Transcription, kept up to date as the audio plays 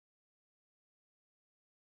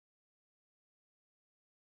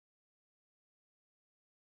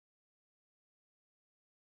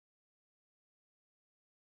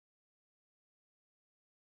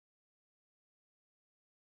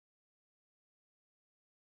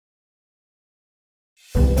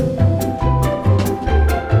Hello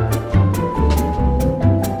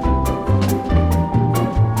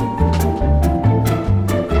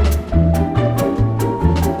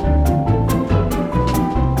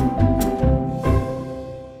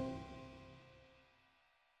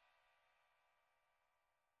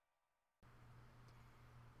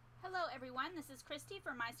everyone, this is Christy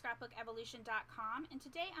from MyScrapbookEvolution.com, and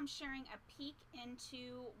today I'm sharing a peek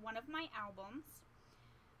into one of my albums.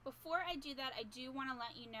 Before I do that, I do want to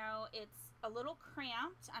let you know it's a little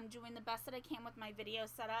cramped. I'm doing the best that I can with my video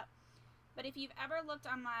setup, but if you've ever looked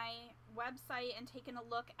on my website and taken a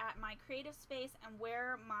look at my creative space and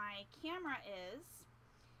where my camera is,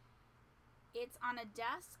 it's on a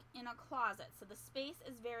desk in a closet, so the space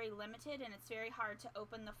is very limited and it's very hard to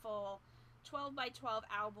open the full 12 by 12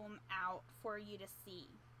 album out for you to see.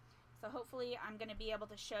 So hopefully I'm going to be able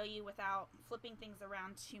to show you without flipping things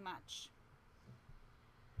around too much.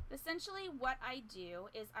 Essentially what I do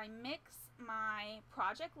is I mix my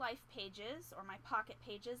project life pages or my pocket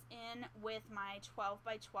pages in with my 12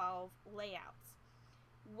 by 12 layouts.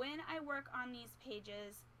 When I work on these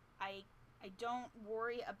pages, I don't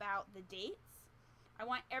worry about the dates. I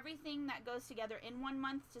want everything that goes together in 1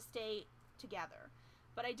 month to stay together.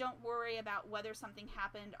 But I don't worry about whether something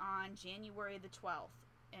happened on January the 12th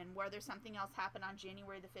and whether something else happened on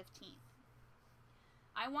January the 15th.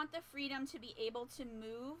 I want the freedom to be able to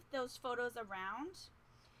move those photos around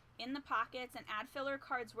in the pockets and add filler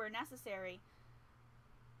cards where necessary.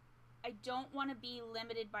 I don't want to be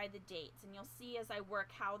limited by the dates, and you'll see as I work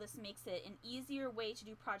how this makes it an easier way to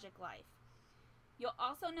do project life. You'll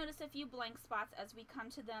also notice a few blank spots as we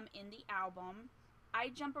come to them in the album. I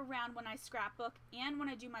jump around when I scrapbook and when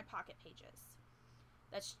I do my pocket pages.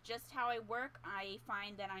 That's just how I work. I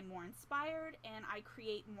find that I'm more inspired and I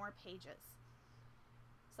create more pages.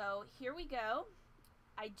 So here we go.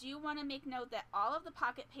 I do want to make note that all of the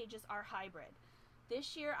pocket pages are hybrid.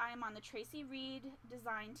 This year I am on the Tracy Reed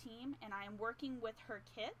design team and I am working with her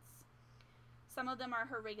kits. Some of them are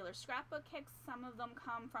her regular scrapbook kits, some of them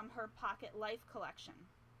come from her Pocket Life collection.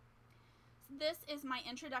 This is my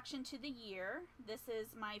introduction to the year. This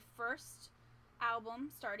is my first album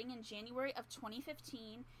starting in January of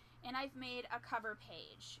 2015, and I've made a cover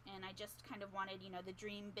page, and I just kind of wanted, the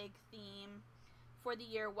dream big theme for the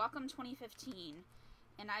year, welcome 2015,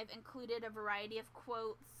 and I've included a variety of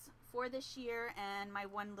quotes for this year and my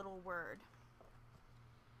one little word.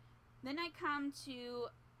 Then I come to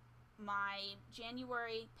my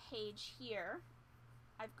January page here.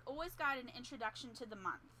 I've always got an introduction to the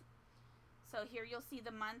month. So here you'll see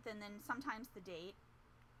the month and then sometimes the date.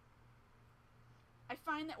 I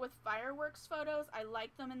find that with fireworks photos, I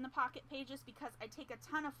like them in the pocket pages because I take a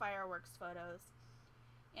ton of fireworks photos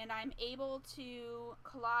and I'm able to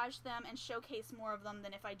collage them and showcase more of them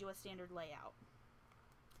than if I do a standard layout.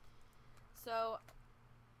 So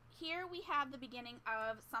here we have the beginning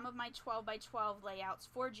of some of my 12 by 12 layouts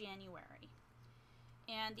for January.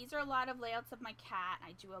 And these are a lot of layouts of my cat.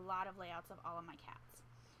 I do a lot of layouts of all of my cats.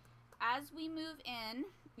 As we move in,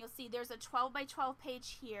 you'll see there's a 12 by 12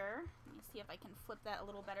 page here. Let me see if I can flip that a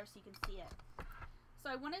little better so you can see it. So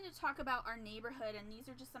I wanted to talk about our neighborhood, and these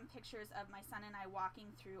are just some pictures of my son and I walking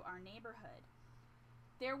through our neighborhood.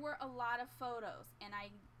 There were a lot of photos, and I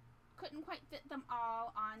couldn't quite fit them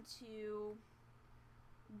all onto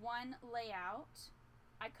one layout.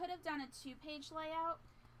 I could have done a 2-page layout,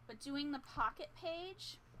 but doing the pocket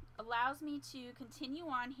page allows me to continue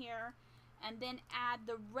on here and then add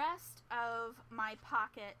the rest of my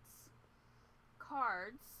pockets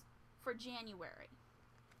cards for January.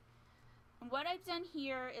 And what I've done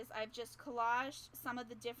here is I've just collaged some of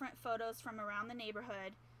the different photos from around the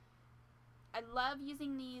neighborhood. I love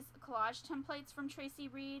using these collage templates from Tracy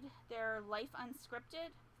Reed. They're Life Unscripted.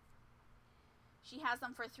 She has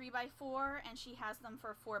them for 3x4 and she has them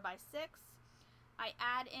for 4x6. I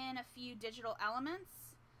add in a few digital elements.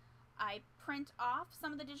 I print off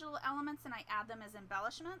some of the digital elements and I add them as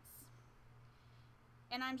embellishments,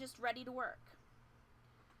 and I'm just ready to work.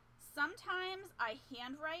 Sometimes I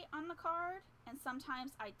handwrite on the card and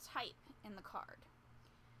sometimes I type in the card.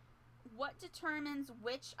 What determines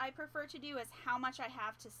which I prefer to do is how much I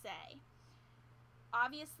have to say.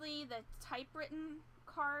 Obviously the typewritten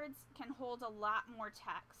cards can hold a lot more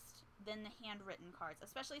text than the handwritten cards,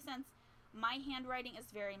 especially since my handwriting is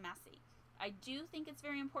very messy. I do think it's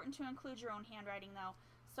very important to include your own handwriting though,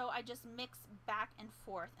 so I just mix back and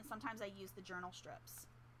forth, and sometimes I use the journal strips.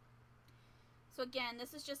 So again,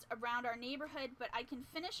 this is just around our neighborhood, but I can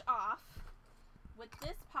finish off with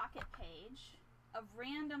this pocket page of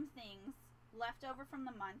random things left over from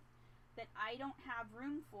the month that I don't have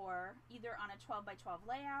room for, either on a 12 by 12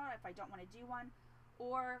 layout if I don't want to do one,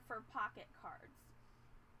 or for pocket cards.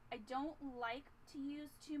 I don't like to use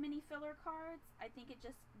too many filler cards. I think it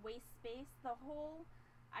just wastes space. The whole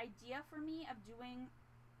idea for me of doing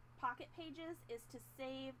pocket pages is to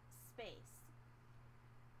save space.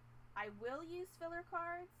 I will use filler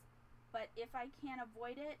cards, but if I can't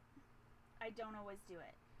avoid it, I don't always do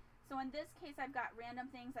it. So in this case, I've got random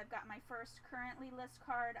things. I've got my first currently list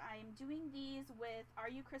card. I'm doing these with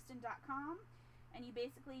areyoukristen.com, and you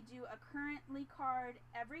basically do a currently card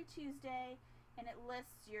every Tuesday, and it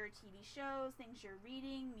lists your TV shows, things you're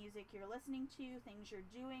reading, music you're listening to, things you're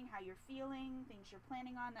doing, how you're feeling, things you're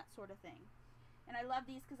planning on, that sort of thing. And I love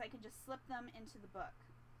these because I can just slip them into the book.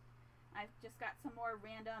 I've just got some more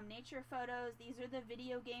random nature photos. These are the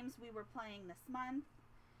video games we were playing this month,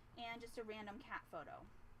 and just a random cat photo.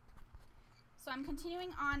 So I'm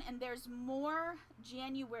continuing on, and there's more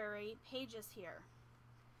January pages here.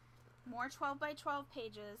 More 12 by 12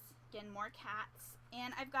 pages, again, more cats,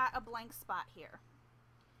 and I've got a blank spot here.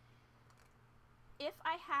 If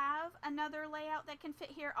I have another layout that can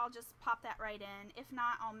fit here, I'll just pop that right in. If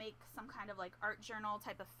not, I'll make some kind of like art journal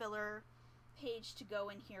type of filler page to go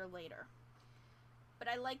in here later. But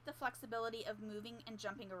I like the flexibility of moving and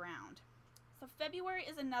jumping around. So February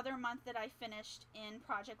is another month that I finished in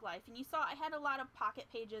Project Life, and you saw I had a lot of pocket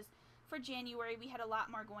pages. For January we had a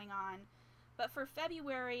lot more going on, but for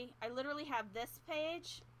February I literally have this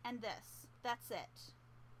page and this. That's it.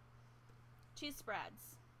 2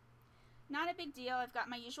 spreads. Not a big deal. I've got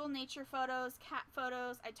my usual nature photos, cat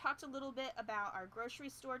photos. I talked a little bit about our grocery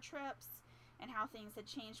store trips and how things had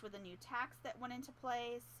changed with a new tax that went into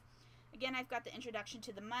place. Again, I've got the introduction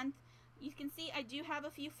to the month. You can see I do have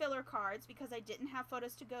a few filler cards because I didn't have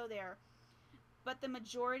photos to go there. But the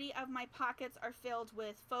majority of my pockets are filled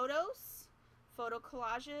with photos, photo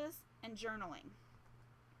collages, and journaling.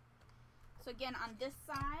 So again, on this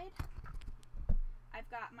side, I've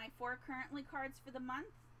got my 4 currently cards for the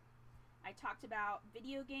month. I talked about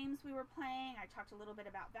video games we were playing. I talked a little bit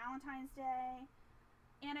about Valentine's Day.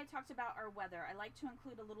 And I talked about our weather. I like to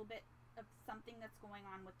include a little bit of something that's going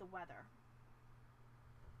on with the weather.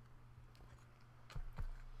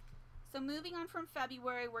 So moving on from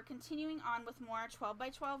February, we're continuing on with more 12 by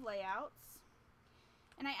 12 layouts.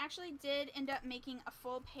 And I actually did end up making a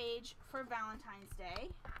full page for Valentine's Day,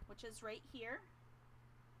 which is right here.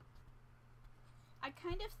 I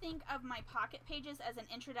kind of think of my pocket pages as an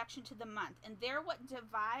introduction to the month, and they're what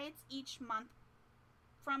divides each month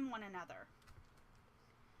from one another.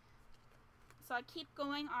 So I keep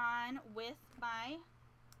going on with my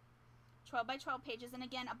 12 by 12 pages, and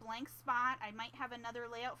again, a blank spot. I might have another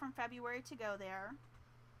layout from February to go there.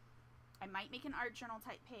 I might make an art journal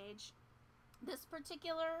type page. This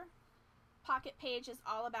particular pocket page is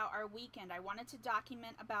all about our weekend. I wanted to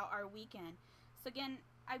document about our weekend. So again,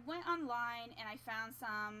 I went online and I found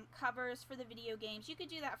some covers for the video games. You could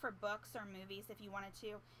do that for books or movies if you wanted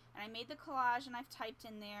to. And I made the collage and I've typed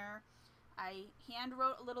in there. I hand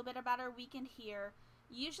wrote a little bit about our weekend here.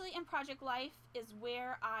 Usually in Project Life is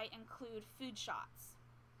where I include food shots.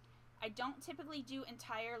 I don't typically do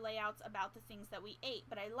entire layouts about the things that we ate,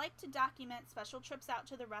 but I like to document special trips out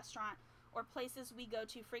to the restaurant or places we go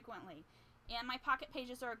to frequently. And my pocket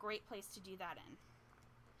pages are a great place to do that in.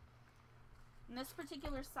 And this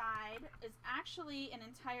particular side is actually an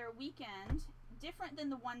entire weekend, different than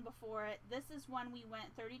the one before it. This is when we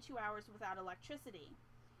went 32 hours without electricity.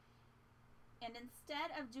 And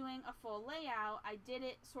instead of doing a full layout, I did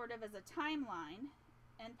it sort of as a timeline,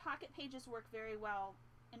 and pocket pages work very well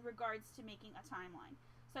in regards to making a timeline.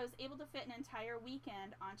 So I was able to fit an entire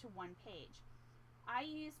weekend onto one page. I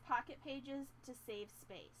use pocket pages to save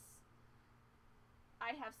space.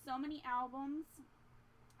 I have so many albums.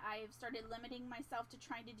 I've started limiting myself to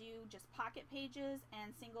trying to do just pocket pages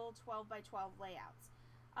and single 12 by 12 layouts.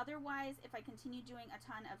 Otherwise, if I continue doing a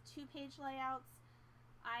ton of 2-page layouts,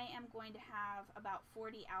 I am going to have about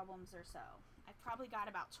 40 albums or so. I've probably got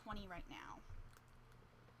about 20 right now.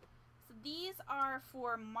 So these are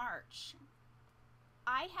for March.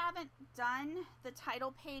 I haven't done the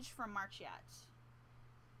title page for March yet.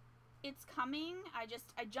 It's coming.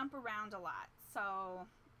 I jump around a lot. So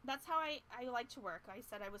that's how I like to work. I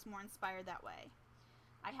said I was more inspired that way.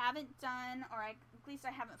 I haven't done, or at least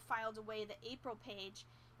I haven't filed away the April page.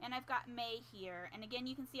 And I've got May here. And again,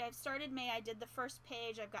 you can see I've started May. I did the first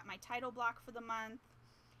page. I've got my title block for the month.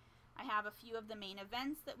 I have a few of the main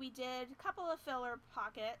events that we did, a couple of filler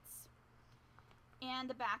pockets, and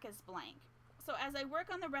the back is blank. So as I work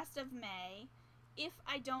on the rest of May, if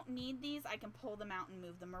I don't need these, I can pull them out and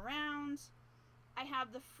move them around. I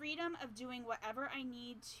have the freedom of doing whatever I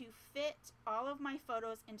need to fit all of my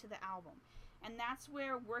photos into the album. And that's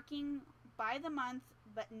where working by the month,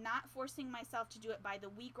 but not forcing myself to do it by the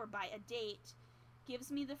week or by a date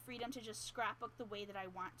gives me the freedom to just scrapbook the way that I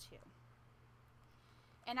want to.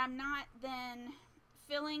 And I'm not then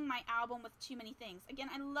filling my album with too many things. Again,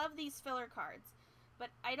 I love these filler cards, but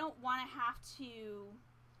I don't want to have to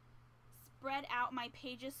spread out my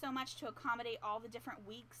pages so much to accommodate all the different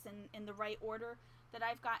weeks in the right order that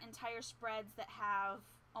I've got entire spreads that have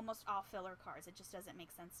almost all filler cards. It just doesn't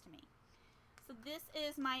make sense to me. So this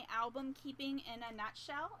is my album keeping in a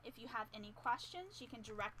nutshell. If you have any questions, you can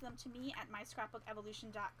direct them to me at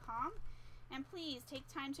myscrapbookevolution.com. And please take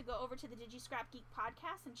time to go over to the DigiScrap Geek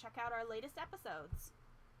podcast and check out our latest episodes.